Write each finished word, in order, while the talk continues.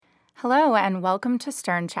Hello and welcome to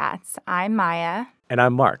Stern Chats. I'm Maya. And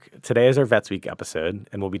I'm Mark. Today is our Vets Week episode,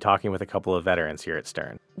 and we'll be talking with a couple of veterans here at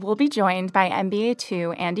Stern. We'll be joined by NBA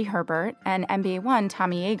 2 Andy Herbert and NBA 1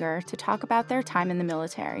 Tommy Yeager to talk about their time in the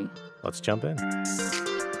military. Let's jump in.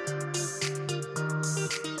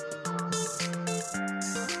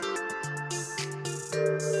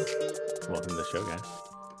 Welcome to the show, guys.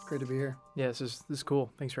 Great to be here. Yeah, this is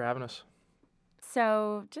cool. Thanks for having us.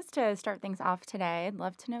 So just to start things off today, I'd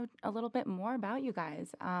love to know a little bit more about you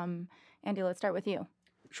guys. Andy, let's start with you.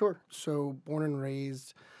 Sure. So born and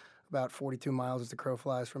raised about 42 miles as the crow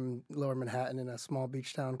flies from Lower Manhattan in a small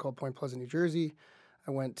beach town called Point Pleasant, New Jersey.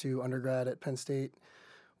 I went to undergrad at Penn State,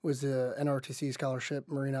 was a NROTC scholarship,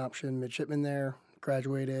 Marine option, midshipman there,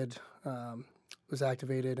 graduated, was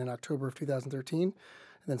activated in October of 2013, and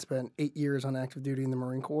then spent 8 years on active duty in the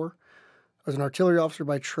Marine Corps. I was an artillery officer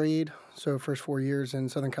by trade, so first 4 years in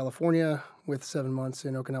Southern California with 7 months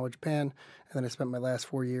in Okinawa, Japan, and then I spent my last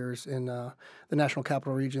 4 years in the National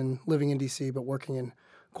Capital Region, living in D.C., but working in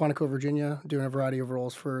Quantico, Virginia, doing a variety of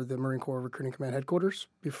roles for the Marine Corps Recruiting Command Headquarters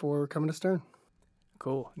before coming to Stern.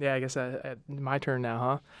 Cool. Yeah, I guess my turn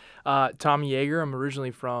now, huh? Tommy Yeager. I'm originally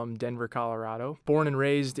from Denver, Colorado. Born and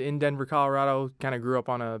raised in Denver, Colorado. Kind of grew up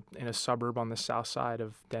in a suburb on the south side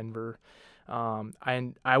of Denver.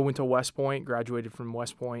 I went to West Point, graduated from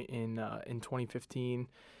West Point in 2015,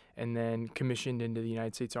 and then commissioned into the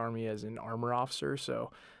United States Army as an armor officer.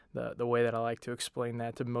 So the way that I like to explain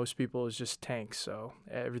that to most people is just tanks. So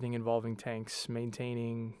everything involving tanks,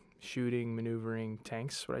 maintaining, shooting, maneuvering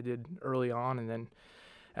tanks, what I did early on, and then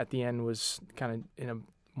at the end was kind of in a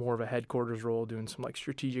more of a headquarters role, doing some like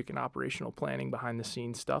strategic and operational planning behind the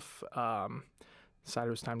scenes stuff. Decided it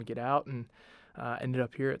was time to get out and ended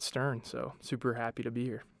up here at Stern, so super happy to be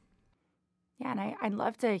here. Yeah, and I'd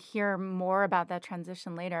love to hear more about that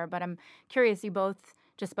transition later, but I'm curious, you both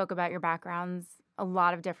just spoke about your backgrounds, a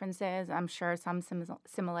lot of differences, I'm sure some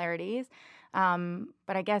similarities,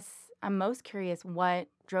 but I guess I'm most curious what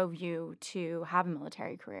drove you to have a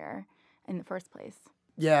military career in the first place.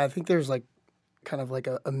 Yeah, I think there's kind of like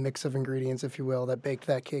a mix of ingredients, if you will, that baked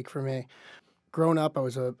that cake for me. Growing up, I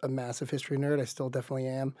was a massive history nerd. I still definitely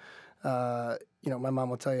am. My mom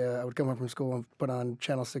will tell you I would come home from school and put on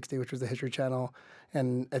Channel 60, which was the History Channel.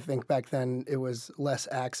 And I think back then it was less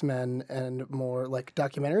Axemen and more like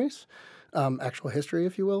documentaries, actual history,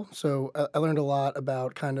 if you will. So I learned a lot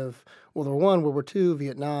about kind of World War I, World War II,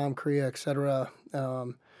 Vietnam, Korea, et cetera.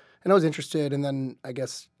 And I was interested. And then I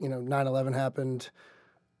guess, 9/11 happened.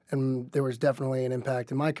 And there was definitely an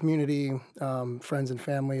impact in my community, friends and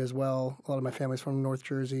family as well. A lot of my family's from North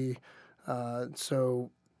Jersey.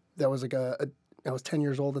 So that was I was 10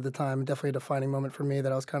 years old at the time, definitely a defining moment for me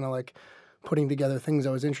that I was kind of like putting together things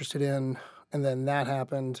I was interested in. And then that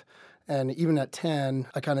happened. And even at 10,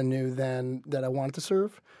 I kind of knew then that I wanted to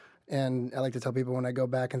serve. And I like to tell people when I go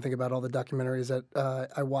back and think about all the documentaries that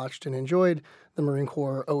I watched and enjoyed, the Marine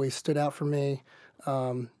Corps always stood out for me.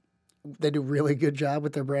 They do a really good job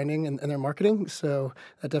with their branding and their marketing, so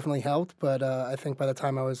that definitely helped. But I think by the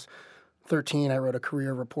time I was 13, I wrote a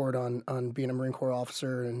career report on being a Marine Corps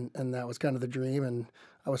officer, and that was kind of the dream, and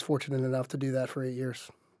I was fortunate enough to do that for 8 years.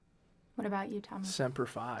 What about you, Tommy? Semper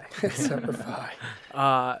Fi. Semper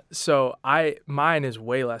Fi. So mine is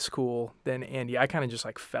way less cool than Andy. I kind of just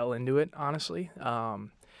fell into it, honestly.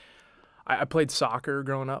 I played soccer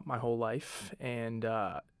growing up my whole life, and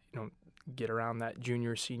get around that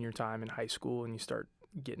junior, senior time in high school, and you start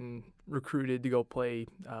getting recruited to go play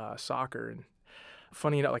soccer. And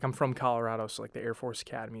funny enough, I'm from Colorado, so the Air Force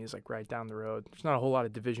Academy is right down the road. There's not a whole lot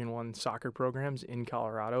of Division I soccer programs in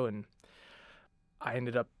Colorado, and I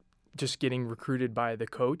ended up just getting recruited by the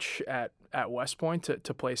coach at West Point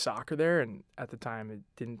to play soccer there. And at the time, I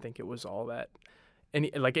didn't think it was all that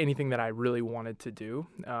anything that I really wanted to do.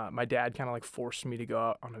 My dad kind of forced me to go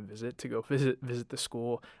out on a visit to go visit the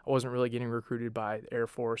school. I wasn't really getting recruited by the Air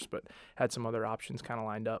Force, but had some other options kind of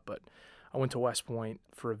lined up. But I went to West Point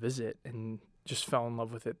for a visit and just fell in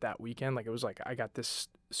love with it that weekend. It was I got this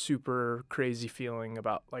super crazy feeling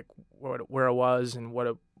about where I was and what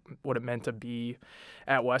it meant to be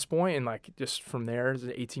at West Point. And just from there, as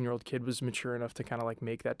an 18-year-old kid, was mature enough to kind of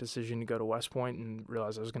make that decision to go to West Point and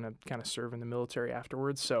realize I was going to kind of serve in the military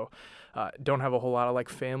afterwards. So don't have a whole lot of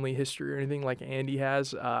family history or anything like Andy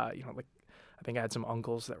has. I think I had some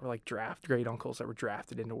uncles that were great uncles that were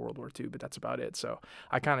drafted into World War II, but that's about it. So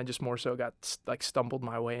I kind of just more so got stumbled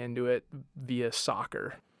my way into it via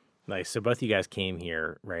soccer. Nice. So both of you guys came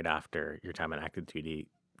here right after your time on active duty.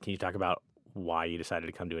 Can you talk about why you decided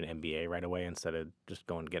to come to an MBA right away instead of just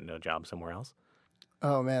going and getting a job somewhere else?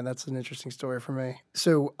 Oh, man, that's an interesting story for me.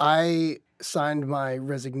 So I signed my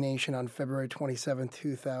resignation on February 27th,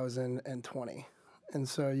 2020. And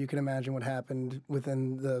so you can imagine what happened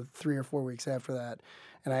within the 3 or 4 weeks after that.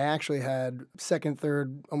 And I actually had second,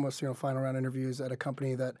 third, almost final round interviews at a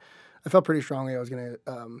company that I felt pretty strongly I was going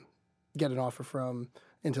to get an offer from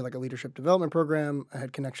into like a leadership development program. I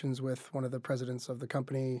had connections with one of the presidents of the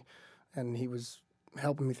company, and he was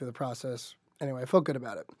helping me through the process. Anyway, I felt good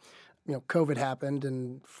about it. COVID happened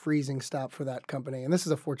and freezing stopped for that company. And this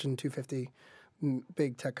is a Fortune 250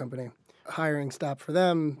 big tech company. Hiring stopped for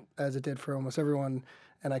them as it did for almost everyone.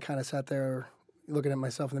 And I kind of sat there looking at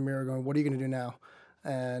myself in the mirror going, what are you going to do now?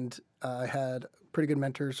 And I had pretty good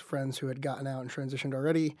mentors, friends who had gotten out and transitioned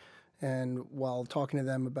already. And while talking to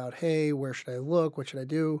them about, hey, where should I look? What should I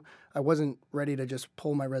do? I wasn't ready to just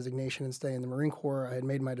pull my resignation and stay in the Marine Corps. I had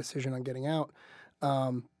made my decision on getting out.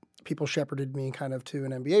 People shepherded me kind of to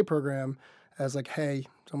an MBA program as like, hey,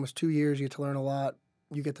 it's almost 2 years. You get to learn a lot.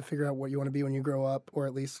 You get to figure out what you want to be when you grow up, or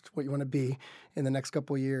at least what you want to be in the next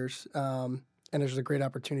couple of years. And there's a great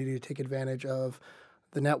opportunity to take advantage of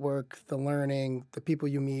the network, the learning, the people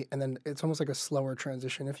you meet, and then it's almost like a slower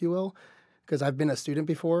transition, if you will. Because I've been a student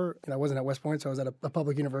before, and I wasn't at West Point, so I was at a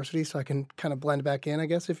public university, so I can kind of blend back in, I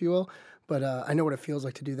guess, if you will. But I know what it feels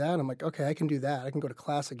like to do that. I'm like, okay, I can do that. I can go to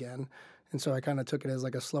class again. And so I kind of took it as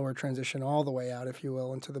like a slower transition all the way out, if you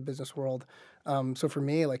will, into the business world. So for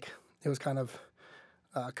me, like, it was kind of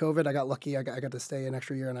COVID. I got lucky. I got to stay an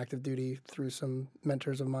extra year on active duty through some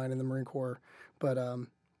mentors of mine in the Marine Corps. But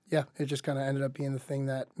yeah, it just kind of ended up being the thing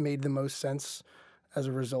that made the most sense as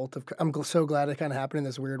a result of. I'm so glad it kind of happened in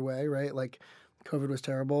this weird way, right? Like, COVID was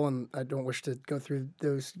terrible, and I don't wish to go through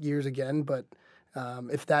those years again. But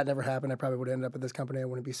if that never happened, I probably would end up at this company. I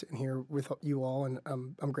wouldn't be sitting here with you all, and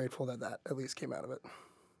I'm grateful that at least came out of it.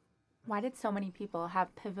 Why did so many people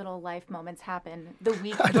have pivotal life moments happen the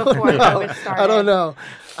week before COVID started? I don't know.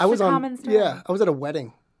 I was common story. Yeah, I was at a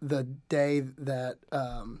wedding the day that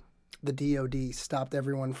the DOD stopped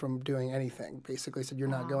everyone from doing anything. Basically said, you're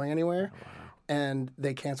not going anywhere. Wow. And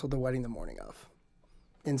they canceled the wedding the morning of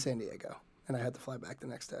in San Diego. And I had to fly back the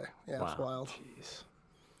next day. Yeah, it was wild. Jeez.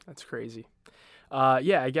 That's crazy.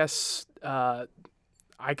 Yeah, I guess I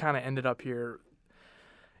kind of ended up here.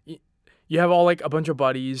 You have all like a bunch of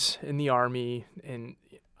buddies in the Army, and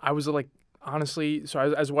I was like, honestly, so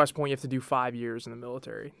as West Point, you have to do 5 years in the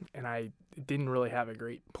military, and I didn't really have a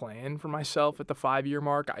great plan for myself at the 5-year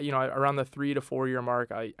mark. Around the 3 to 4 year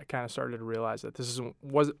mark, I kind of started to realize that this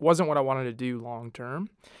wasn't what I wanted to do long term.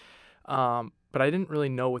 But I didn't really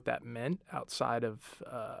know what that meant outside of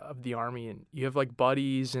the Army. And you have like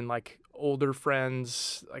buddies and like older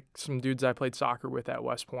friends, like some dudes I played soccer with at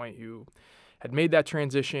West Point who had made that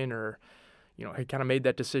transition or had kind of made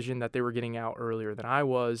that decision that they were getting out earlier than I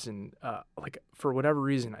was. And like for whatever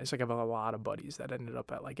reason, I just like have a lot of buddies that ended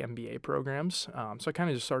up at like MBA programs. So I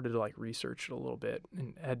kind of just started to like research it a little bit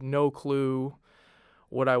and had no clue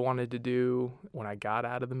what I wanted to do when I got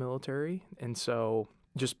out of the military. And so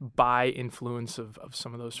just by influence of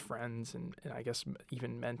some of those friends and I guess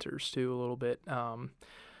even mentors too a little bit,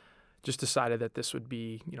 just decided that this would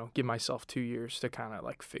be, give myself 2 years to kind of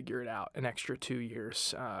like figure it out. An extra 2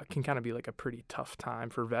 years can kind of be like a pretty tough time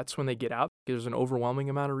for vets when they get out. There's an overwhelming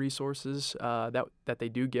amount of resources that they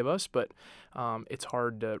do give us, but it's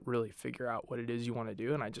hard to really figure out what it is you want to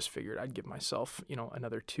do. And I just figured I'd give myself,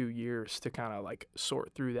 another 2 years to kind of like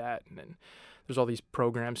sort through that. And then there's all these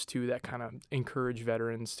programs too that kind of encourage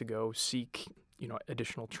veterans to go seek,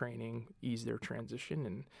 additional training, ease their transition,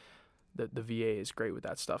 and the VA is great with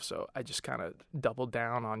that stuff. So I just kind of doubled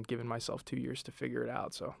down on giving myself 2 years to figure it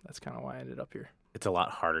out. So that's kind of why I ended up here. It's a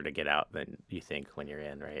lot harder to get out than you think when you're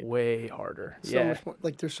in, right? Way harder. So much more,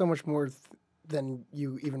 like there's so much more than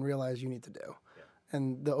you even realize you need to do. Yeah.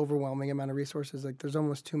 And the overwhelming amount of resources, like there's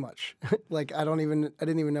almost too much. Like I didn't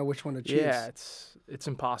even know which one to choose. Yeah, it's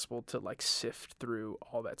impossible to like sift through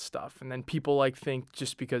all that stuff. And then people like think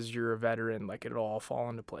just because you're a veteran, like it'll all fall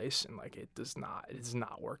into place, and like it does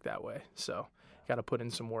not work that way. So you got to put in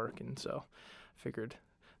some work. And so I figured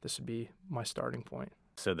this would be my starting point.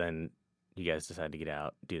 So then you guys decided to get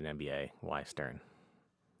out, do an MBA. Why Stern?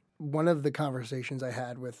 One of the conversations I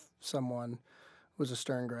had with someone was a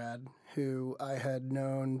Stern grad who I had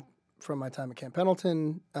known from my time at Camp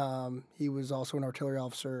Pendleton. He was also an artillery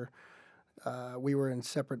officer. We were in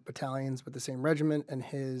separate battalions but the same regiment, and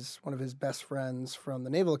one of his best friends from the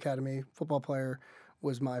Naval Academy, football player,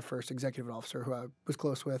 was my first executive officer who I was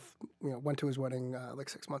close with. Went to his wedding like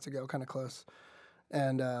 6 months ago, kind of close.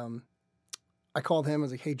 And I called him. I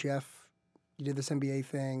was like, hey, Jeff, you did this MBA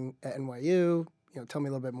thing at NYU. Tell me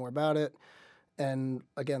a little bit more about it. And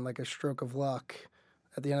again, like a stroke of luck,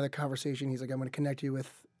 at the end of the conversation, he's like, I'm going to connect you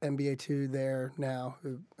with MBA 2 there now,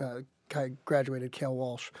 who guy graduated, Cale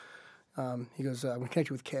Walsh. He goes, I'm going to connect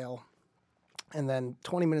you with Cale. And then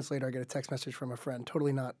 20 minutes later, I get a text message from a friend,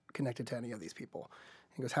 totally not connected to any of these people.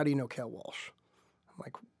 He goes, how do you know Cale Walsh? I'm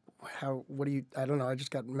like, I don't know. I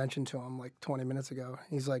just got mentioned to him like 20 minutes ago.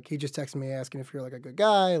 He's like, he just texted me asking if you're like a good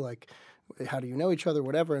guy, like, how do you know each other,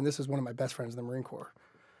 whatever. And this is one of my best friends in the Marine Corps.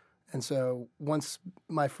 And so once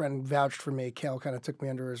my friend vouched for me, Cale kind of took me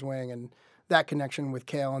under his wing. And that connection with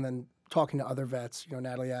Cale, and then talking to other vets,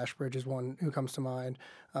 Natalie Ashbridge is one who comes to mind.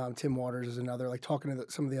 Tim Waters is another, like talking to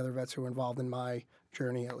some of the other vets who were involved in my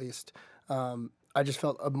journey, at least. I just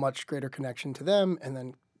felt a much greater connection to them, and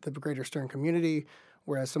then the Greater Stern community,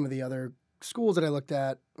 whereas some of the other schools that I looked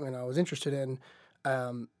at when I was interested in,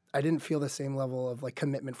 I didn't feel the same level of like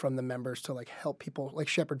commitment from the members to like help people, like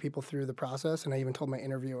shepherd people through the process. And I even told my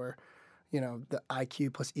interviewer, the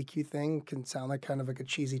IQ plus EQ thing can sound like kind of like a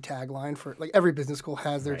cheesy tagline for like every business school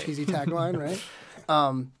has their cheesy tagline,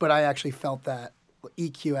 right? But I actually felt that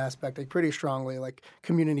EQ aspect like pretty strongly, like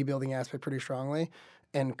community building aspect pretty strongly.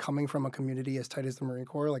 And coming from a community as tight as the Marine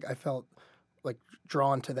Corps, like I felt like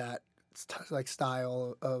drawn to that like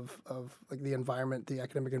style of like the environment, the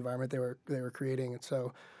academic environment they were creating. And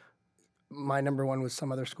so my number one was some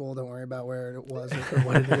other school. Don't worry about where it was or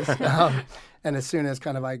what it is. And as soon as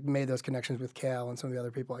kind of I made those connections with Cale and some of the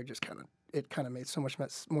other people, it kind of made so much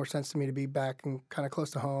more sense to me to be back and kind of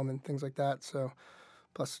close to home and things like that. So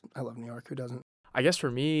plus I love New York. Who doesn't? I guess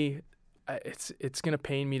for me, it's going to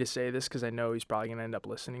pain me to say this because I know he's probably going to end up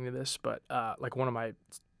listening to this, but like one of my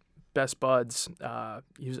best buds,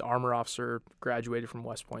 he was an armor officer, graduated from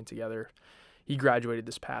West Point together. He graduated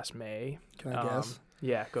this past May. Can I guess?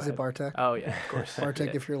 Yeah, go ahead. Is it Bartek? Oh, yeah, of course. Bartek,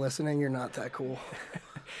 yeah. If you're listening, you're not that cool.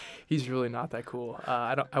 He's really not that cool.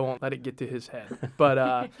 I won't let it get to his head.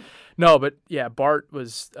 But no, but yeah, Bart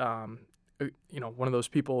was one of those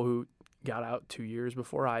people who got out 2 years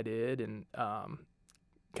before I did, and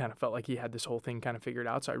kind of felt like he had this whole thing kind of figured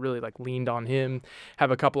out. So I really like leaned on him.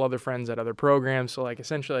 Have a couple other friends at other programs. So like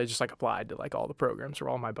essentially I just like applied to like all the programs where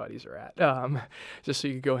all my buddies are at, just so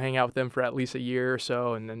you could go hang out with them for at least a year or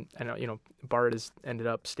so. And then I know, Bart has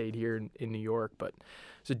stayed here in New York, but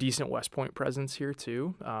there's a decent West Point presence here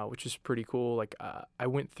too, which is pretty cool. Like I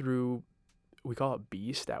went through, we call it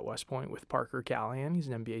Beast at West Point with Parker Callahan. He's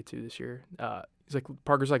an MBA 2 this year.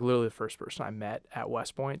 Parker's like literally the first person I met at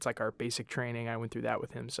West Point. It's like our basic training. I went through that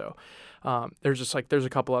with him. So there's a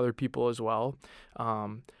couple other people as well.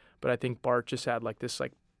 But I think Bart just had like this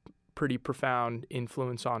like pretty profound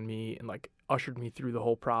influence on me and like ushered me through the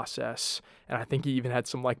whole process. And I think he even had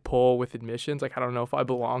some like pull with admissions. Like, I don't know if I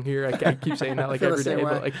belong here. I keep saying that like every day,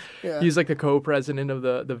 but like he's like the co-president of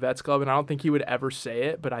the Vets Club. And I don't think he would ever say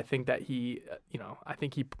it, but I think that he, I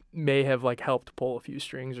think he may have like helped pull a few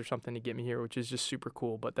strings or something to get me here, which is just super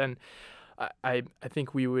cool. But then I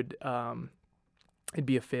think we would, it'd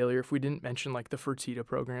be a failure if we didn't mention like the Fertitta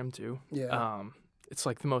program too. Yeah. It's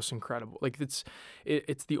like the most incredible. Like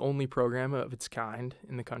it's the only program of its kind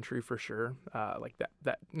in the country for sure. Like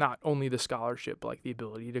that not only the scholarship, but like the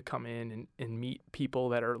ability to come in and meet people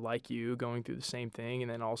that are like you, going through the same thing, and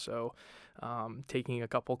then also taking a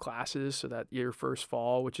couple classes so that your first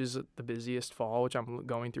fall, which is the busiest fall, which I'm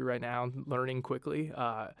going through right now, learning quickly,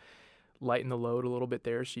 lighten the load a little bit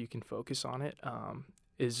there so you can focus on it,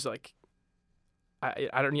 is like.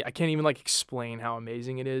 I can't even like explain how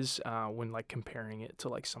amazing it is when like comparing it to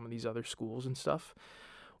like some of these other schools and stuff.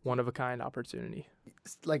 One of a kind opportunity.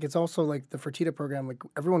 Like it's also like the Fertitta program. Like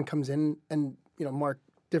everyone comes in, and Mark,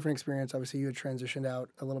 different experience. Obviously, you had transitioned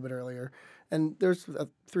out a little bit earlier, and there's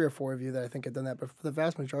 3 or 4 of you that I think had done that. But for the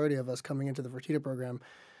vast majority of us coming into the Fertitta program,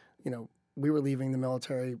 we were leaving the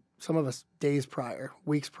military. Some of us days prior,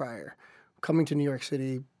 weeks prior, coming to New York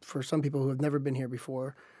City. For some people who have never been here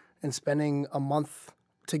before. And spending a month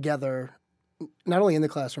together, not only in the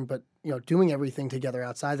classroom, but doing everything together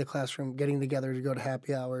outside the classroom, getting together to go to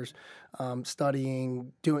happy hours,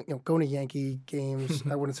 studying, doing going to Yankee games.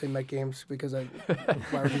 I wouldn't say Met games because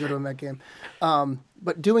why would you go to a Met game?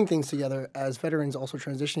 But doing things together as veterans, also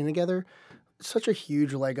transitioning together, such a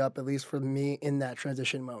huge leg up, at least for me, in that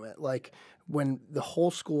transition moment. Like when the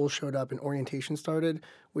whole school showed up and orientation started,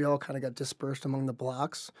 we all kind of got dispersed among the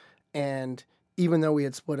blocks, and even though we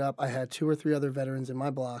had split up, I had 2 or 3 other veterans in my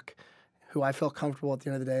block who I felt comfortable at the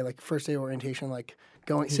end of the day, like first day of orientation, like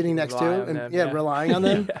sitting next to and relying on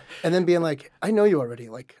them, and then being like, I know you already.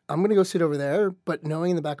 Like I'm going to go sit over there, but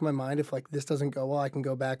knowing in the back of my mind, if like this doesn't go well, I can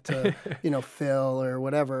go back to, Phil or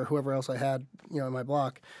whatever, whoever else I had, in my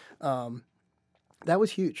block. That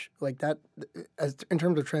was huge. Like that, as in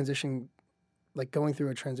terms of transition, like going through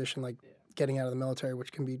a transition, like getting out of the military,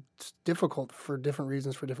 which can be difficult for different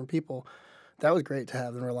reasons for different people. That was great to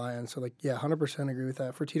have and rely on. So, like, yeah, 100% agree with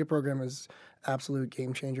that. Fertitta program is absolute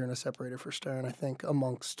game changer and a separator for Stern, I think,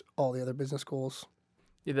 amongst all the other business schools.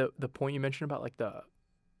 Yeah, the point you mentioned about like the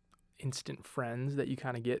instant friends that you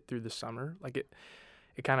kind of get through the summer, like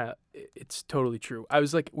it's totally true. I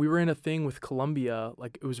was like, we were in a thing with Columbia,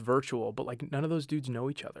 like it was virtual, but like none of those dudes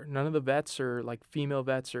know each other. None of the vets or like female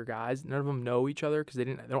vets or guys, none of them know each other because they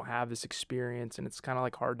don't have this experience, and it's kind of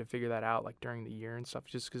like hard to figure that out like during the year and stuff,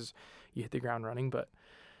 just because you hit the ground running. But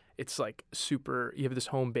it's like super. You have this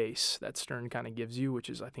home base that Stern kind of gives you, which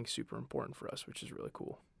is I think super important for us, which is really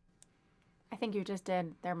cool. I think you just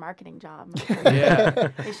did their marketing job. Yeah.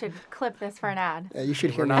 They should clip this for an ad. Yeah, you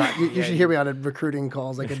should hear We're me. not- You yeah, should you- hear me on recruiting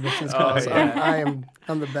calls, like admissions Oh, calls. yeah.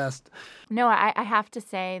 I'm the best. No, I have to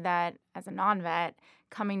say that as a non-vet,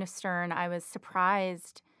 coming to Stern, I was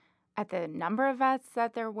surprised at the number of vets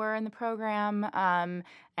that there were in the program,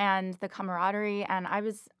 and the camaraderie. And I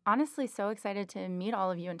was honestly so excited to meet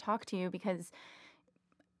all of you and talk to you because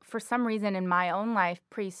for some reason in my own life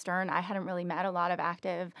pre-Stern, I hadn't really met a lot of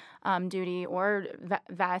active duty or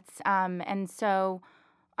vets. And so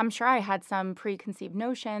I'm sure I had some preconceived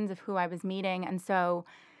notions of who I was meeting. And so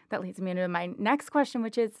that leads me into my next question,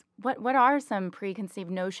 which is what are some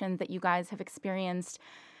preconceived notions that you guys have experienced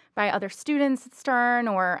by other students at Stern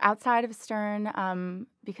or outside of Stern?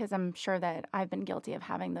 Because I'm sure that I've been guilty of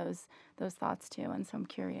having those thoughts too. And so I'm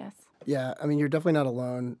curious. Yeah, I mean, you're definitely not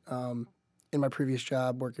alone. In my previous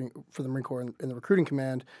job working for the Marine Corps in the recruiting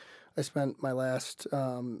command, I spent my last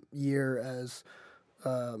year as,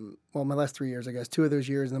 my last 3 years, I guess, 2 of those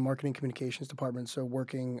years in the marketing communications department. So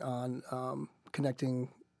working on connecting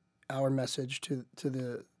our message to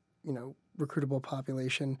the, recruitable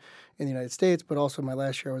population in the United States. But also my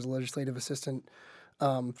last year I was a legislative assistant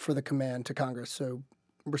for the command to Congress. So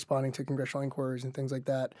responding to congressional inquiries and things like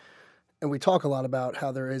that. And we talk a lot about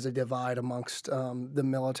how there is a divide amongst the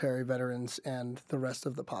military veterans and the rest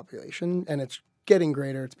of the population. And it's getting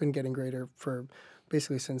greater. It's been getting greater for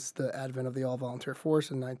basically since the advent of the all-volunteer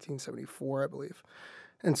force in 1974, I believe.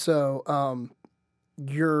 And so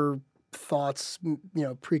your thoughts,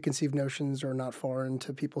 preconceived notions are not foreign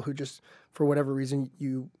to people who just, for whatever reason,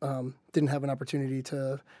 you didn't have an opportunity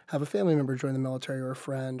to have a family member join the military or a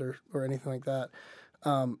friend or anything like that.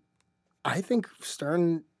 I think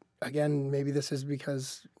Stern... Again, maybe this is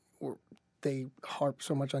because they harp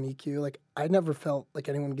so much on EQ. Like, I never felt like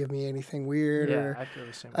anyone give me anything weird. Yeah, I feel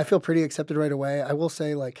the same. I feel pretty accepted right away. I will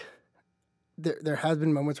say, like, there has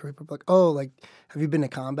been moments where people are like, oh, like, have you been to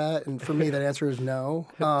combat? And for me, that answer is no.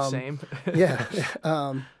 Same. Yeah.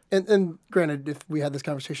 And granted, if we had this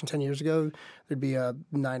conversation 10 years ago, there'd be a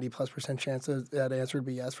 90+% chance that answer would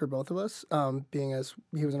be yes for both of us, being as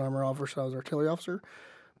he was an armor officer, I was an artillery officer.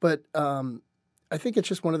 But I think it's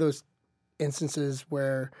just one of those instances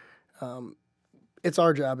where it's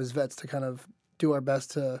our job as vets to kind of do our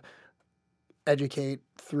best to educate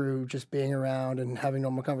through just being around and having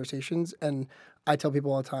normal conversations. And I tell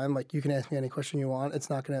people all the time, like, you can ask me any question you want. It's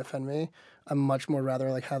not going to offend me. I'm much more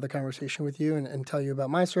rather like have the conversation with you and tell you about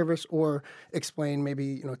my service or explain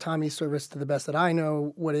maybe, Tommy's service to the best that I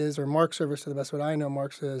know what is, or Mark's service to the best what I know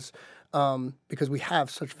Mark's is, because we have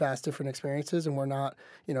such vast different experiences and we're not,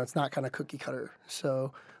 it's not kind of cookie cutter.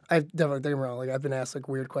 So I've definitely, don't get me wrong, like I've been asked like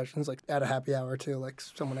weird questions, like at a happy hour too, like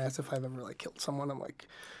someone asked if I've ever like killed someone. I'm like,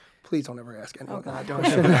 please don't ever ask anyone that. Don't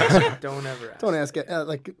ever ask. Don't ever ask. Don't ask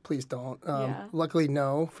it. Please don't. Yeah. Luckily,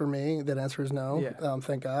 no. For me, that answer is no. Yeah.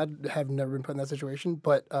 Thank God. Have never been put in that situation.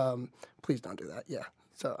 But please don't do that. Yeah.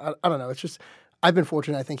 So I don't know. It's just I've been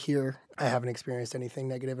fortunate. I think here I haven't experienced anything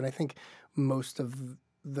negative, and I think most of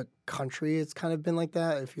the country it's kind of been like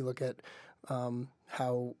that. If you look at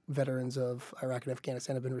how veterans of Iraq and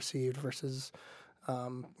Afghanistan have been received versus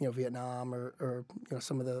Vietnam or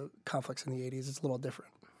some of the conflicts in the 80s, it's a little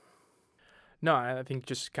different. No, I think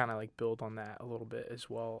just kind of like build on that a little bit as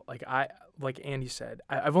well. Like Andy said,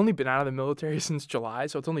 I've only been out of the military since July,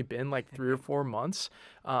 so it's only been like 3 or 4 months.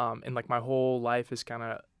 And like my whole life is kind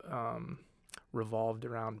of revolved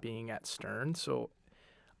around being at Stern. So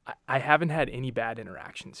I haven't had any bad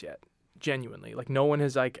interactions yet, genuinely. Like no one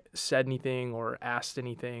has like said anything or asked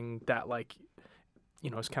anything that like,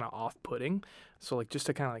 is kind of off-putting. So like just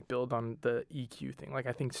to kind of like build on the EQ thing, like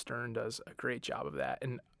I think Stern does a great job of that.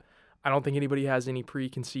 And I don't think anybody has any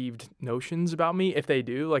preconceived notions about me. If they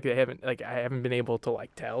do, like I haven't been able to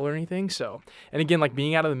like tell or anything. So, and again, like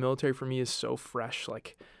being out of the military for me is so fresh.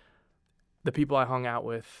 Like the people I hung out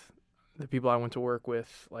with, the people I went to work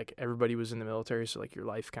with, like everybody was in the military, so like your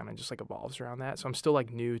life kind of just like evolves around that. So I'm still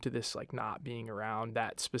like new to this, like not being around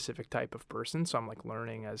that specific type of person. So I'm like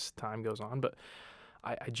learning as time goes on, but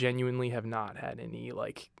I genuinely have not had any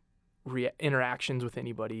like interactions with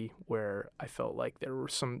anybody where I felt like there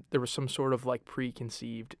was some sort of like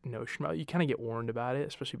preconceived notion about it. You kind of get warned about it,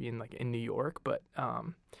 especially being like in New York, but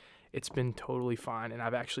it's been totally fine, and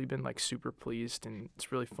I've actually been like super pleased, and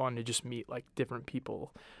it's really fun to just meet like different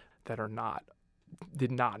people that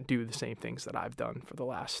did not do the same things that I've done for the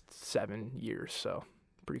last 7 years. So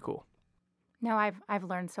pretty cool. No, I've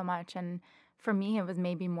learned so much, and for me, it was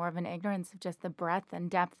maybe more of an ignorance of just the breadth and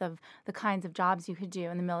depth of the kinds of jobs you could do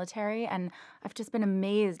in the military, and I've just been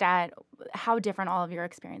amazed at how different all of your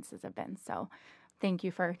experiences have been. So, thank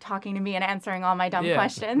you for talking to me and answering all my dumb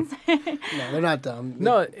questions. No, they're not dumb.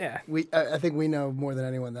 No, yeah. I think we know more than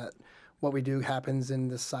anyone that what we do happens in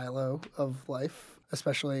the silo of life,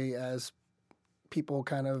 especially as people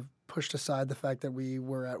kind of pushed aside the fact that we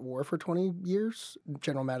were at war for 20 years.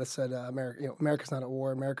 General Mattis said, America's not at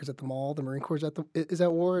war. America's at the mall. The Marine Corps is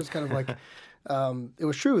at war. It's kind of like, it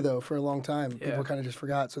was true, though, for a long time. Yeah. People kind of just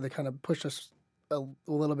forgot. So they kind of pushed us a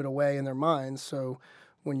little bit away in their minds. So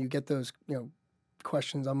when you get those,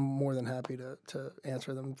 questions, I'm more than happy to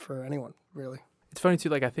answer them for anyone, really. It's funny, too,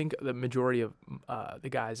 like I think the majority of the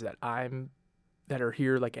guys that are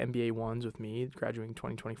here, like MBA ones with me, graduating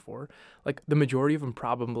 2024, like the majority of them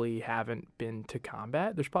probably haven't been to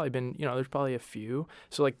combat. There's probably been, there's probably a few.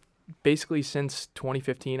 So like basically since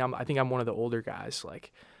 2015, I think I'm one of the older guys.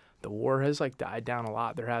 Like the war has like died down a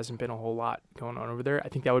lot. There hasn't been a whole lot going on over there. I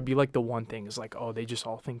think that would be like the one thing is like, oh, they just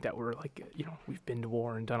all think that we're like, we've been to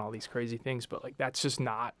war and done all these crazy things, but like that's just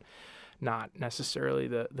not necessarily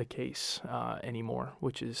the case anymore,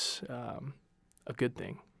 which is a good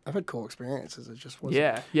thing. I've had cool experiences. It just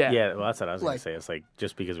wasn't. Yeah. Well, that's what I was going to say. It's like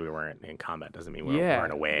just because we weren't in combat doesn't mean we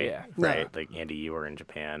weren't away, right? No. Like Andy, you were in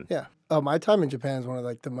Japan. Yeah. Oh, my time in Japan is one of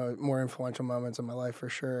like the more influential moments of my life for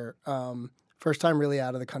sure. First time really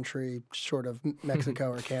out of the country, short of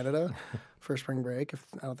Mexico or Canada, for spring break.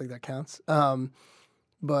 I don't think that counts.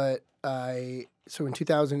 But so in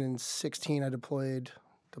 2016 I deployed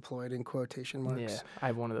in quotation marks. Yeah, I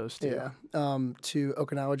have one of those too. Yeah, to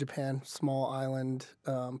Okinawa, Japan, small island,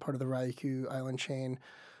 part of the Ryukyu island chain,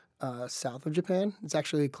 south of Japan. It's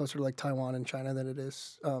actually closer to like Taiwan and China than it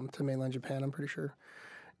is to mainland Japan, I'm pretty sure.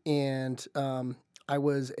 And I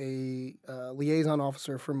was a liaison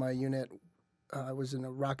officer for my unit. I was in a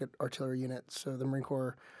rocket artillery unit. So the Marine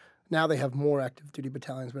Corps, now they have more active duty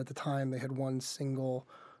battalions, but at the time they had one single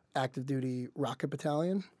active duty rocket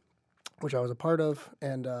battalion, which I was a part of,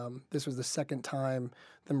 and this was the second time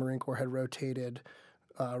the Marine Corps had rotated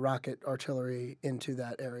rocket artillery into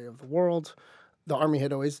that area of the world. The Army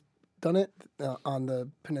had always done it on the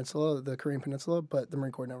peninsula, the Korean peninsula, but the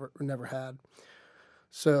Marine Corps never had.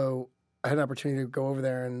 So I had an opportunity to go over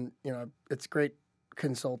there, and it's great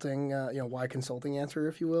consulting, why consulting answer,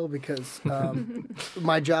 if you will, because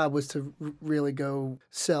my job was to really go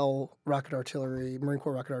sell rocket artillery, Marine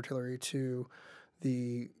Corps rocket artillery, to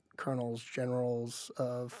the colonels, generals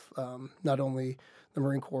of not only the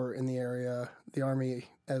Marine Corps in the area, the Army,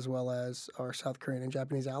 as well as our South Korean and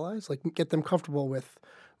Japanese allies, like get them comfortable with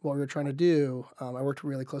what we were trying to do. I worked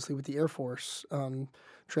really closely with the Air Force,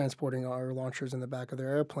 transporting our launchers in the back of their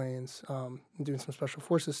airplanes, doing some Special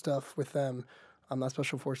Forces stuff with them. I'm not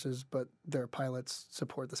Special Forces, but their pilots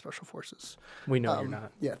support the Special Forces. We know you're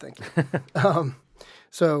not. Yeah, thank you.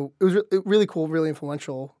 So it was really cool, really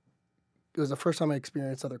influential. It was the first time I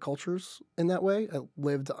experienced other cultures in that way. I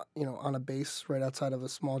lived, on a base right outside of a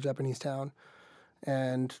small Japanese town,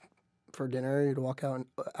 and for dinner, you'd walk out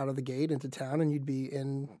of the gate into town, and you'd be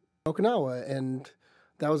in Okinawa, and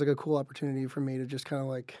that was like a cool opportunity for me to just kind of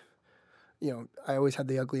like, I always had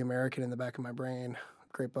The Ugly American in the back of my brain.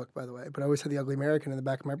 Great book, by the way. But I always had The Ugly American in the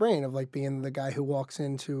back of my brain of like being the guy who walks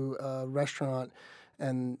into a restaurant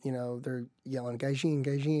and, they're yelling, gaijin,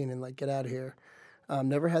 gaijin, and like, get out of here.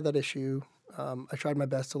 Never had that issue. I tried my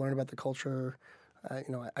best to learn about the culture.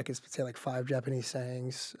 I could say like 5 Japanese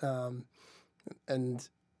sayings. And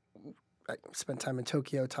I spent time in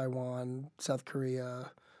Tokyo, Taiwan, South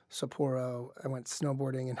Korea, Sapporo. I went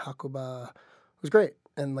snowboarding in Hakuba. It was great.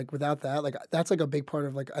 And like without that, like that's like a big part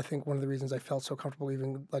of like I think one of the reasons I felt so comfortable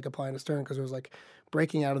even like applying to Stern, because it was like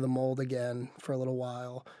breaking out of the mold again for a little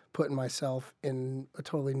while, putting myself in a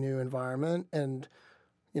totally new environment. And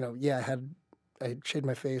I shaved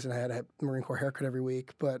my face and I had a Marine Corps haircut every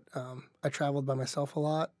week, but I traveled by myself a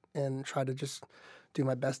lot and tried to just do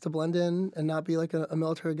my best to blend in and not be like a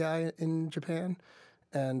military guy in Japan.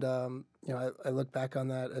 And I look back on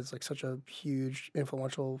that as like such a huge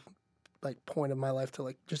influential like point of my life to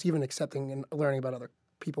like just even accepting and learning about other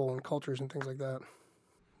people and cultures and things like that.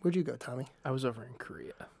 Where'd you go, Tommy? I was over in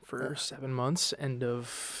Korea for 7 months, end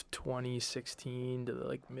of 2016 to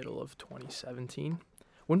like middle of 2017.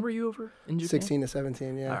 When were you over in Japan? 16 to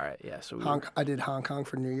 17, yeah. All right, yeah. So I did Hong Kong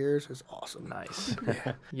for New Year's. It was awesome. Nice.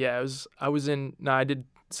 Yeah, I did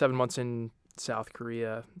 7 months in South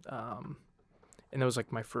Korea, and that was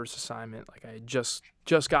like my first assignment. Like I had just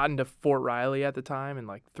gotten to Fort Riley at the time, and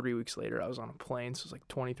like 3 weeks later I was on a plane. So I was like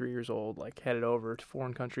 23 years old, like headed over to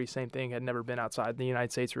foreign country. Same thing. Had never been outside the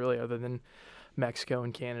United States really, other than Mexico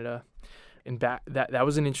and Canada. And that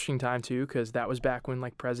was an interesting time too, because that was back when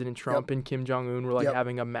like President Trump and Kim Jong-un were like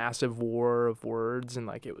having a massive war of words, and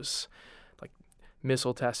like it was like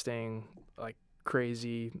missile testing, like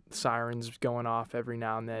crazy sirens going off every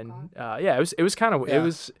now and then. It was kind of it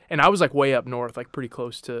was, and I was like way up north, like pretty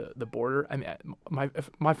close to the border. I mean,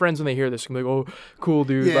 my friends when they hear this, are like, "Oh, cool,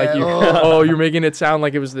 dude!" Like you're making it sound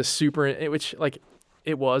like it was this super, which like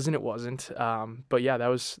it was and it wasn't. But yeah, that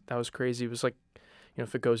was crazy. It was like, you know,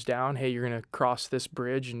 if it goes down, hey, you're going to cross this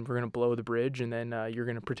bridge and we're going to blow the bridge, and then you're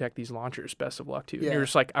going to protect these launchers. Best of luck to you. Yeah. And you're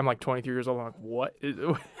just like, I'm like 23 years old. I'm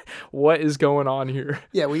like, what is going on here?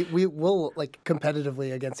 Yeah, we will like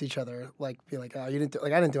competitively against each other, like be like, oh, you didn't do,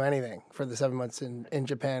 like I didn't do anything for the 7 months in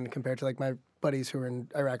Japan compared to like my buddies who were in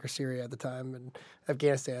Iraq or Syria at the time and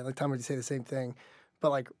Afghanistan. Like Tom would say the same thing.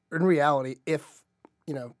 But like in reality, if,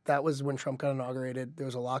 you know, that was when Trump got inaugurated, there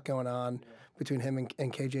was a lot going on between him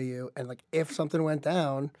and KJU, and like if something went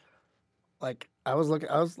down, like I was like,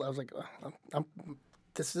 I'm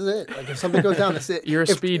this is it. Like if something goes down, that's it. You're a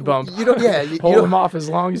speed bump. You don't, yeah, hold them off as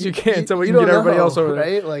long as you can until we can get everybody else over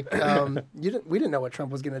there. Right? Like we didn't know what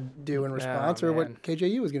Trump was gonna do in response or what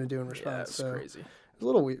KJU was gonna do in response. Yeah, crazy. It was a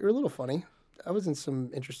little weird, or a little funny. I was in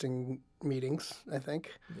some interesting meetings, I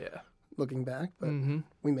think. Yeah. Looking back, but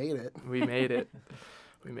we made it. We made it.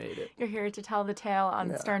 We made it. You're here to tell the tale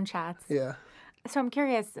on Stern Chats. Yeah. So I'm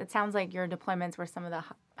curious, it sounds like your deployments were some of the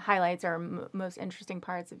highlights or most interesting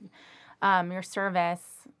parts of your service.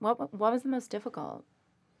 What was the most difficult?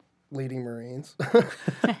 Leading Marines.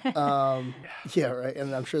 Yeah, right.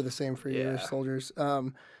 And I'm sure the same for your soldiers.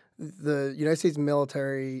 The United States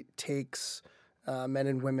military takes men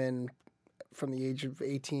and women from the age of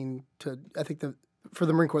 18 to, I think for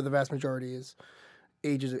the Marine Corps, the vast majority is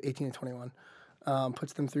ages of 18 to 21.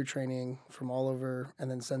 Puts them through training from all over and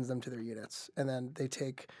then sends them to their units. And then they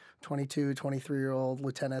take 22, 23-year-old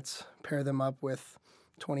lieutenants, pair them up with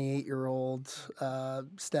 28-year-old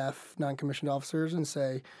staff non-commissioned officers and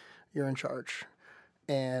say, you're in charge.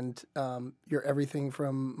 And you're everything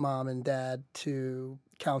from mom and dad to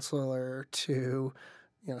counselor to,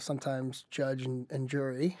 you know, sometimes judge and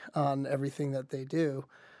jury on everything that they do.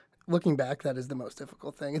 Looking back, that is the most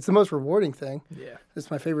difficult thing. It's the most rewarding thing. Yeah. It's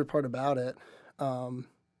my favorite part about it. You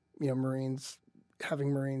know,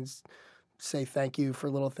 having Marines say thank you for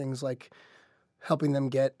little things like helping them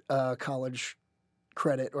get college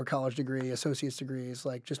credit or college degree, associate's degrees,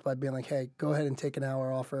 like just by being like, hey, go ahead and take an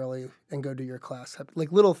hour off early and go do your class.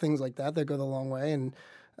 Like little things like that go the long way. And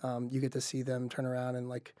you get to see them turn around and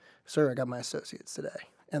like, sir, I got my associates today.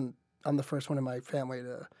 And I'm the first one in my family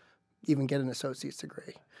to even get an associate's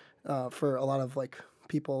degree. For a lot of like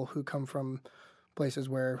people who come from places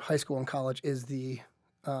where high school and college is the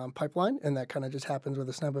pipeline, and that kind of just happens with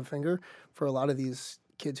a snap of a finger. For a lot of these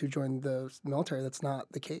kids who join the military, that's not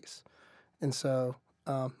the case. And so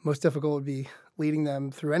most difficult would be leading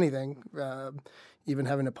them through anything, even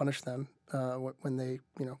having to punish them when they,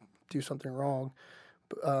 you know, do something wrong.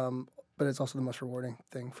 But it's also the most rewarding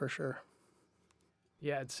thing for sure.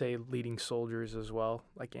 Yeah, I'd say leading soldiers as well.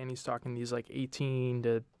 Like Annie's talking, these like 18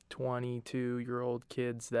 to 22-year-old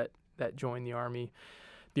kids that join the Army.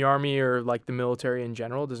 The Army or like the military in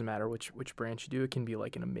general, doesn't matter which branch you do, it can be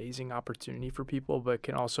like an amazing opportunity for people, but it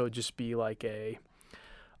can also just be like a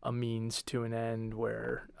means to an end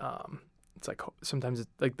where it's like sometimes it's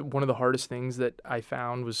like one of the hardest things that I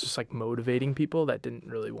found was just like motivating people that didn't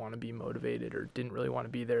really want to be motivated or didn't really want to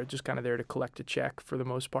be there, just kind of there to collect a check for the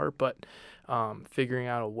most part, but figuring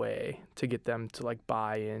out a way to get them to like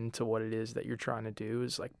buy into what it is that you're trying to do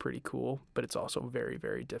is like pretty cool, but it's also very,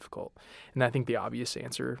 very difficult. And I think the obvious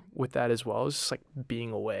answer with that as well is just like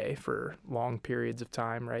being away for long periods of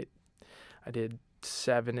time, right? I did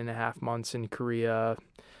 7.5 months in Korea,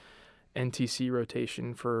 NTC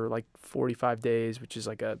rotation for like 45 days, which is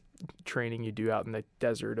like a training you do out in the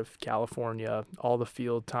desert of California, all the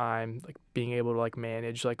field time, like being able to like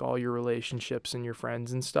manage like all your relationships and your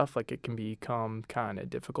friends and stuff, like it can become kind of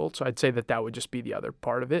difficult. So I'd say that would just be the other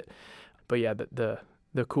part of it. But yeah, the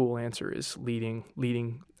the cool answer is leading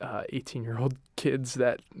 18-year-old kids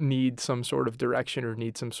that need some sort of direction or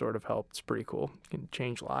need some sort of help. It's pretty cool. It can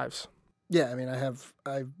change lives. Yeah, I mean, I've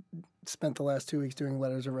spent the last 2 weeks doing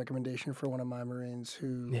letters of recommendation for one of my Marines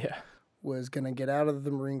who Yeah. was going to get out of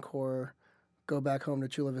the Marine Corps, go back home to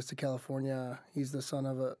Chula Vista, California. He's the son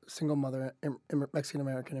of a single mother,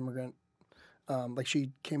 Mexican-American immigrant. Like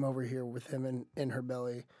she came over here with him in her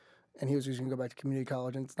belly, and he was just going to go back to community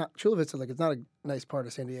college. And it's not Chula Vista, like it's not a nice part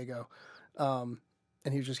of San Diego. And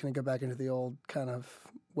he was just going to go back into the old kind of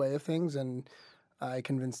way of things. And I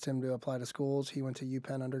convinced him to apply to schools. He went to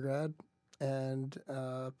UPenn undergrad and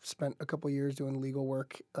spent a couple years doing legal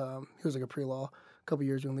work. He was like a pre-law, a couple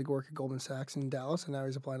years doing legal work at Goldman Sachs in Dallas, and now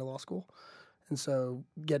he's applying to law school. And so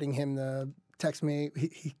getting him to text me,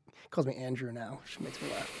 he calls me Andrew now, which makes me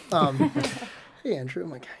laugh. Hey, Andrew. I'm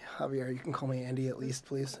like, Javier, you can call me Andy at least,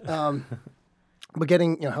 please. But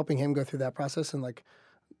helping him go through that process and like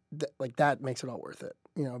that makes it all worth it.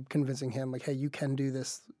 Convincing him like, hey, you can do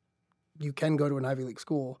this. You can go to an Ivy League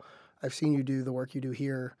school. I've seen you do the work you do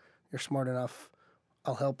here. You're smart enough.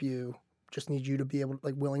 I'll help you. Just need you to be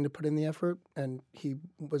willing to put in the effort. And he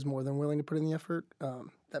was more than willing to put in the effort.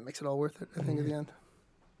 That makes it all worth it, I think, at the end.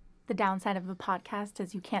 The downside of the podcast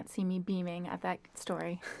is you can't see me beaming at that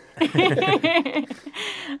story.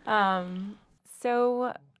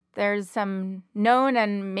 So there's some known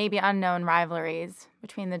and maybe unknown rivalries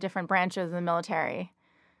between the different branches of the military.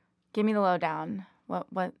 Give me the lowdown.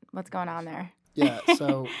 What's going on there? Yeah,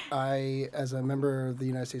 so I, as a member of the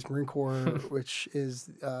United States Marine Corps, which is,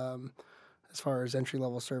 as far as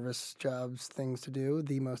entry-level service jobs, things to do,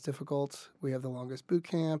 the most difficult. We have the longest boot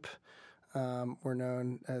camp. We're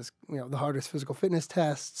known as, the hardest physical fitness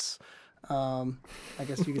tests. I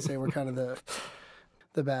guess you could say we're kind of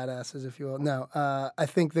the badasses, if you will. No, I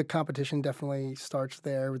think the competition definitely starts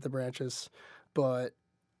there with the branches, but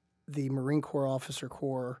the Marine Corps Officer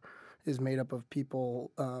Corps is made up of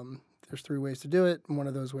people. There's 3 ways to do it. And one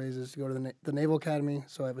of those ways is to go to the Naval Academy.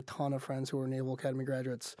 So I have a ton of friends who are Naval Academy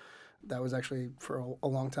graduates. That was actually for a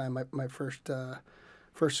long time my first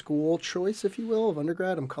school choice, if you will, of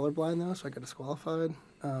undergrad. I'm colorblind though, so I got disqualified.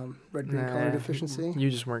 Red-green color deficiency. You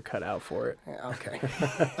just weren't cut out for it. Yeah, okay.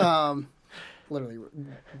 Literally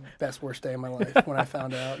best worst day of my life when I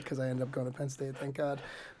found out, because I ended up going to Penn State, thank God.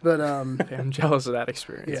 But I'm jealous of that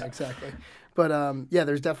experience. Yeah, exactly. But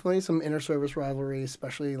there's definitely some inter-service rivalry,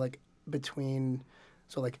 especially like between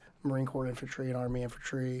Marine Corps infantry and Army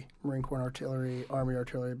infantry, Marine Corps and artillery, Army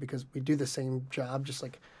artillery, because we do the same job, just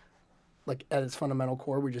like at its fundamental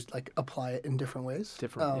core, we just apply it in different ways.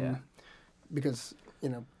 Yeah. Because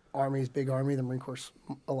Army's big Army, the Marine Corps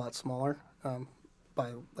a lot smaller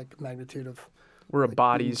by magnitude of. We're a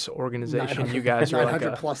bodies organization. You guys are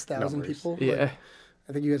 900 plus thousand people. Yeah.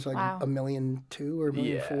 I think you guys are Wow. 1.2 million or 1.4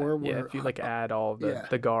 million. Yeah, if you add all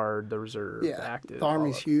the guard, the reserve, the active. The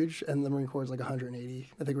Army's huge, and the Marine Corps is 180.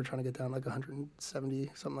 I think we're trying to get down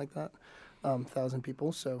 170, something like that, 1,000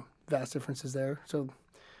 people. So vast differences there. So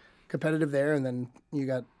competitive there, and then you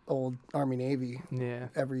got old Army Navy. Yeah.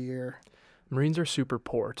 Every year. Marines are super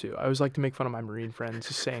poor too. I always like to make fun of my Marine friends,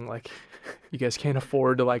 just saying you guys can't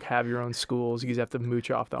afford to have your own schools. You guys have to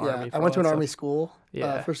mooch off the Army. I went to an Army school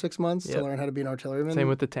Yeah. for 6 months to learn how to be an artilleryman. Same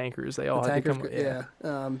with the tankers. They all had to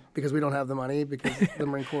come. Because we don't have the money, because the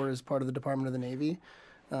Marine Corps is part of the Department of the Navy,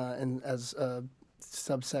 and as a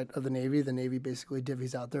subset of the Navy basically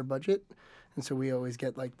divvies out their budget, and so we always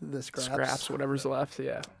get the scraps. Scraps, whatever's left.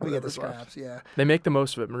 Yeah, We get the whatever's left. scraps. Yeah. They make the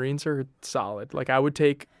most of it. Marines are solid. I would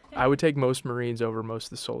take most Marines over most of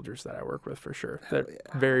the soldiers that I work with for sure. They're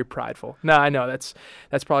very prideful. No, I know that's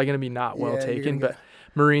probably going to be not well taken, but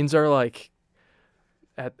Marines are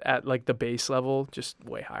at the base level, just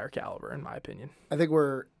way higher caliber in my opinion. I think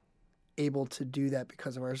we're able to do that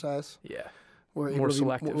because of our size. Yeah. We're able More to be,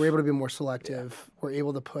 selective. We're able to be more selective. Yeah. We're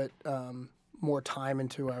able to put more time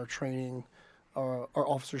into our training. Our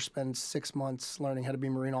officers spend 6 months learning how to be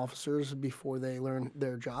Marine officers before they learn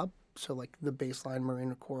their job. So the baseline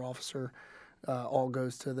Marine Corps officer all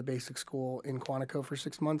goes to the basic school in Quantico for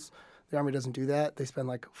 6 months. The Army doesn't do that. They spend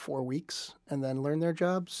 4 weeks and then learn their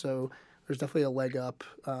job. So there's definitely a leg up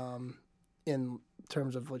in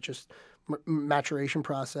terms of just maturation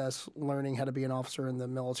process, learning how to be an officer in the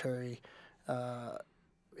military,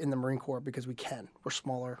 in the Marine Corps, because we're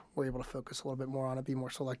smaller. We're able to focus a little bit more on it, be more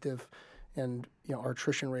selective. And, our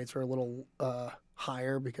attrition rates are a little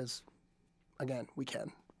higher because, again, we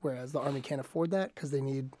can. Whereas the Army can't afford that because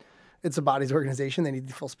it's a bodies organization. They need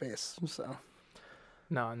the full space. So.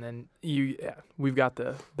 No, and then we've got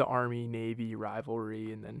the Army Navy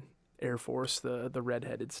rivalry, and then Air Force, the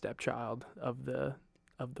redheaded stepchild of the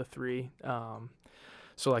three.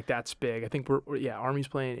 So like that's big. I think Army's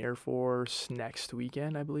playing Air Force next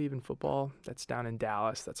weekend, I believe, in football. That's down in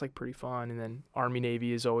Dallas. That's like pretty fun. And then Army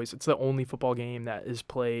Navy is always, it's the only football game that is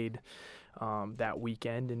played that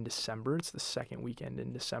weekend in December. It's the second weekend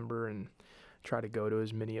in December, and try to go to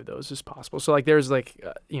as many of those as possible. So like there's like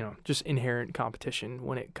just inherent competition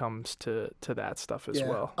when it comes to that stuff as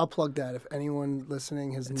well. I'll plug that. If anyone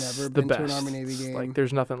listening has It's never the been to an best. Army Navy game, Like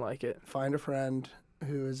there's nothing like it. find a friend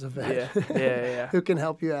who is a vet, Yeah. who can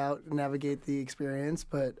help you out navigate the experience.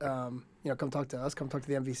 But come talk to us. Come talk to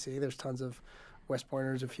the MVC. There's tons of West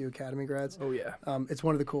Pointers, a few Academy grads. Oh yeah. It's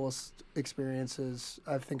one of the coolest experiences.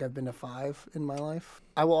 I think I've been to 5 in my life.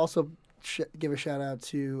 I will also give a shout out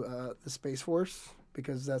to the Space Force,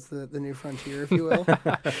 because that's the new frontier, if you will.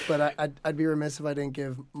 But I'd be remiss if I didn't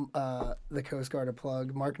give the Coast Guard a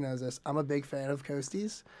plug. Mark knows this. I'm a big fan of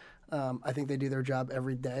Coasties. I think they do their job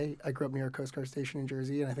every day. I grew up near a Coast Guard station in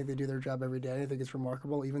Jersey, and I think they do their job every day. I think it's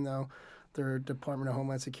remarkable, even though they're Department of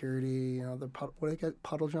Homeland Security, the what do they get?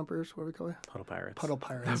 Puddle jumpers? What do we call it? Puddle Pirates. Puddle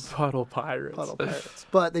Pirates. Puddle Pirates. Puddle Pirates.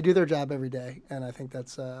 But they do their job every day, and I think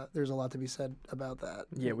that's there's a lot to be said about that.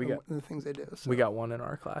 Yeah, we and got the things they do. So. We got one in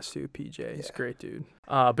our class too, PJ. He's a Yeah. great dude.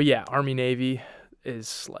 But yeah, Army Navy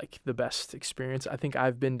is like the best experience. I think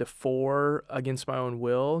I've been to 4 against my own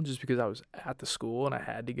will, just because I was at the school and I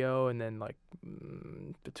had to go, and then like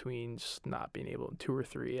between just not being able, 2 or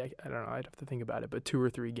 3, I don't know, I'd have to think about it, but 2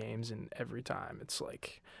 or 3 games, and every time it's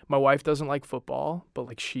like, my wife doesn't like football, but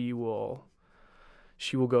like she will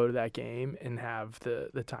go to that game and have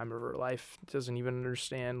the time of her life. Doesn't even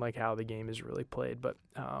understand like how the game is really played, but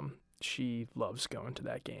she loves going to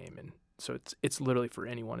that game. And so it's literally for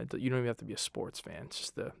anyone. You don't even have to be a sports fan. It's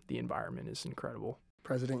just the environment is incredible.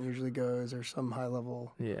 President usually goes, or some high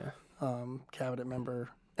level Yeah. cabinet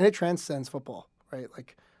member, and it transcends football, right?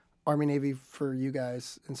 Like Army Navy for you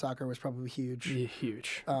guys in soccer was probably huge. Yeah,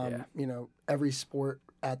 huge. Every sport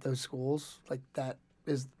at those schools, like that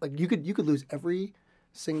is like you could lose every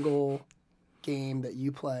single game that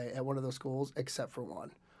you play at one of those schools except for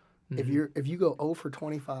one. Mhm. If you go 0 for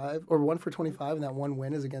 25 or 1 for 25 and that one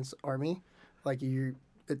win is against Army, like it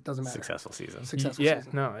doesn't matter. Successful season. Successful Yeah,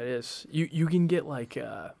 season. no, it is. You can get like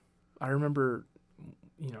I remember,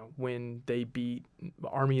 when they beat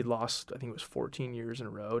Army had lost, I think it was 14 years in a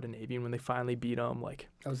row to Navy, and when they finally beat them, like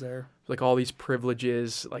I was there. like all these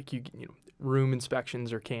privileges, like room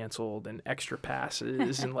inspections are canceled and extra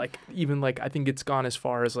passes, and like even like I think it's gone as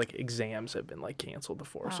far as like exams have been like canceled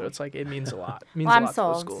before. So Wow. it's like it means a lot. It means Well, a I'm lot to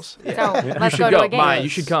those sold. schools. So You let's should go to go. a game. Maya, you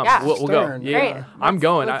should come. Yeah. We'll go. Stern. Yeah, Great. I'm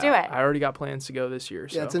going. Let's do it. I already got plans to go this year.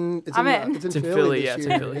 So. Yeah, it's I'm in. It's in in Philly. Philly, This yeah, it's in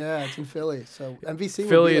year. Philly. Yeah, it's in Philly. So MVC. will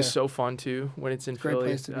Philly be is there. so fun too when it's in Great Philly.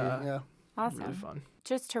 place to be. Yeah. Awesome. Really fun.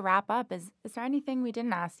 Just to wrap up, is there anything we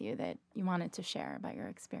didn't ask you that you wanted to share about your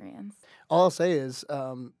experience? All I'll say is,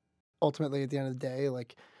 ultimately, at the end of the day,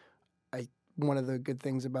 like, one of the good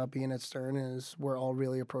things about being at Stern is we're all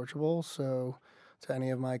really approachable. So, to any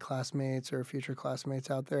of my classmates or future classmates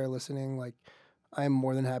out there listening, like, I'm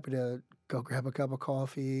more than happy to go grab a cup of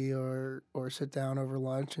coffee or sit down over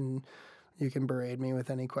lunch, and you can berate me with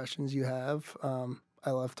any questions you have. I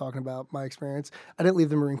love talking about my experience. I didn't leave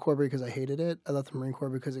the Marine Corps because I hated it. I left the Marine Corps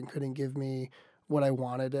because it couldn't give me what I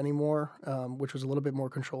wanted anymore, which was a little bit more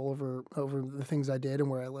control over the things I did and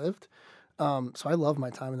where I lived. So I love my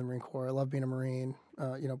time in the Marine Corps. I love being a Marine.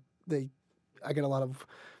 I get a lot of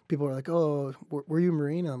people are like, "Oh, were you a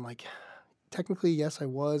Marine?" And I'm like, technically, yes, I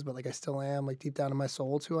was, but like I still am. Like deep down in my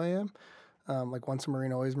soul, it's who I am. Like once a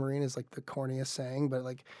Marine, always Marine is like the corniest saying, but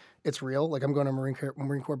like it's real. Like I'm going to a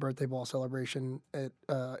Marine Corps birthday ball celebration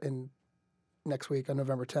in next week on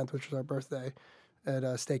November 10th, which is our birthday, at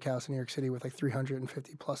a steakhouse in New York City with like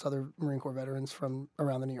 350 plus other Marine Corps veterans from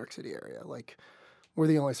around the New York City area. Like we're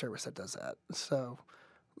the only service that does that. So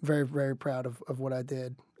very, very proud of what I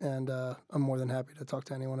did, and I'm more than happy to talk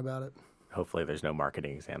to anyone about it. Hopefully, there's no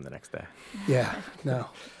marketing exam the next day. Yeah, no.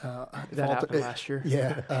 That happened last year.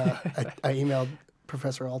 Yeah, I emailed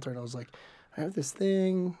Professor Alter and I was like, I have this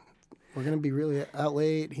thing. We're going to be really out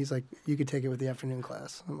late. He's like, you could take it with the afternoon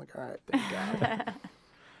class. I'm like, all right, thank God.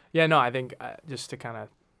 Yeah, no, I think just to kind of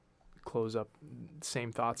close up,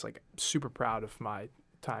 same thoughts, like super proud of my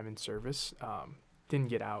time in service. Didn't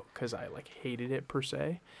get out because I like hated it per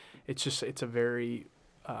se. It's a very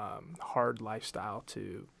hard lifestyle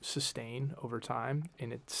to sustain over time.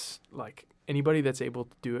 And it's like anybody that's able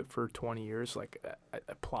to do it for 20 years, like I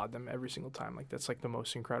applaud them every single time. Like that's like the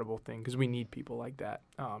most incredible thing because we need people like that.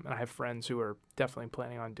 And I have friends who are definitely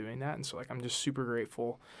planning on doing that. And so like I'm just super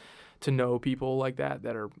grateful to know people like that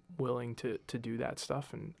are willing to do that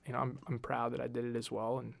stuff. And I'm proud that I did it as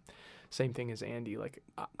well. And same thing as Andy. Like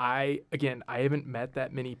I haven't met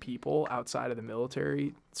that many people outside of the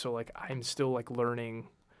military, so like I'm still like learning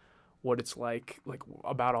what it's like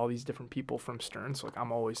about all these different people from Stern. So like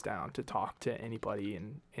I'm always down to talk to anybody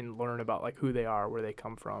and learn about like who they are, where they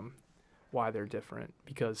come from, why they're different.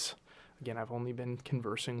 Because again, I've only been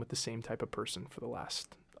conversing with the same type of person for the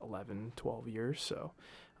last 11, 12 years. So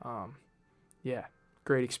yeah,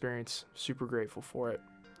 great experience. Super grateful for it.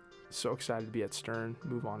 So excited to be at Stern,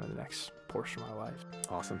 move on to the next portion of my life.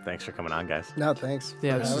 Awesome. Thanks for coming on, guys. No, thanks.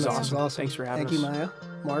 Yeah, for this having is us. awesome. Awesome. Thanks for having Thank us. you, Maya.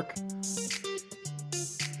 Mark.